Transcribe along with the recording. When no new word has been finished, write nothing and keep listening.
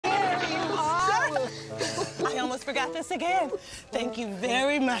almost forgot this again. Thank you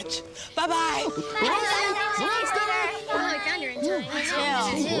very much. Bye-bye.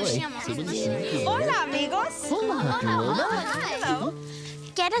 Hola, amigos. Hello.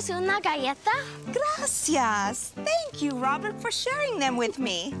 ¿Quieres una galleta? Gracias. Thank you, Robert, for sharing them with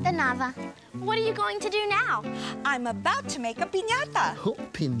me. De nada. What are you going to do now? I'm about to make a piñata. Oh,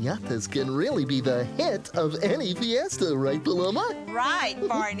 piñatas can really be the hit of any fiesta, right, Paloma? Right,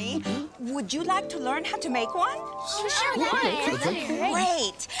 Barney. Would you like to learn how to make one? Sure.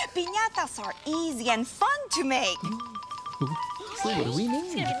 Great. Piñatas are easy and fun to make. So what do we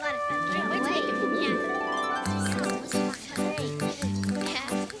need?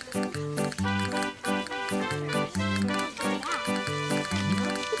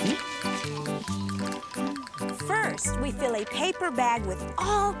 First, we fill a paper bag with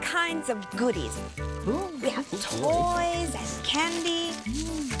all kinds of goodies. We have toys and candy.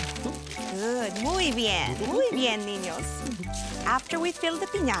 Good. Muy bien, niños. After we fill the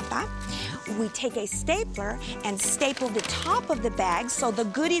piñata, we take a stapler and staple the top of the bag so the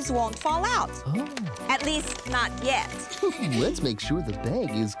goodies won't fall out. Oh. At least, not yet. Let's make sure the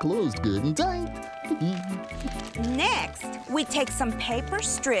bag is closed good and tight. Next, we take some paper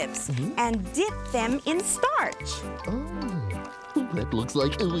strips and dip them in starch. Oh, that looks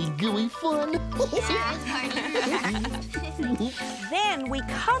like ooey gooey fun. Then we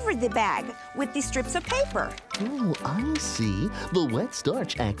cover the bag with the strips of paper. Oh, I see. The wet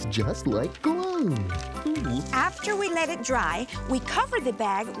starch acts just like glue. After we let it dry, we cover the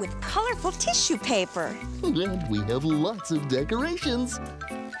bag with colorful tissue paper. And we have lots of decorations.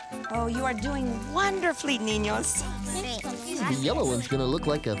 Oh, you are doing wonderfully, niños. The yellow one's gonna look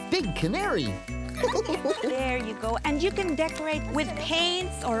like a big canary. There you go. And you can decorate with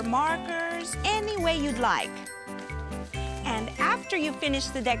paints or markers any way you'd like. And after you finish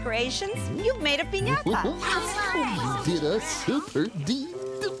the decorations, you've made a piñata. You did a super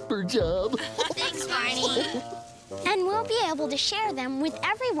duper job. Thanks, Barney. And we'll be able to share them with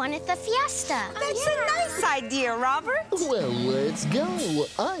everyone at the fiesta. That's a nice idea, Robert. Well, let's go.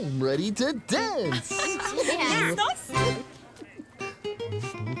 I'm ready to dance. Listos? Oh.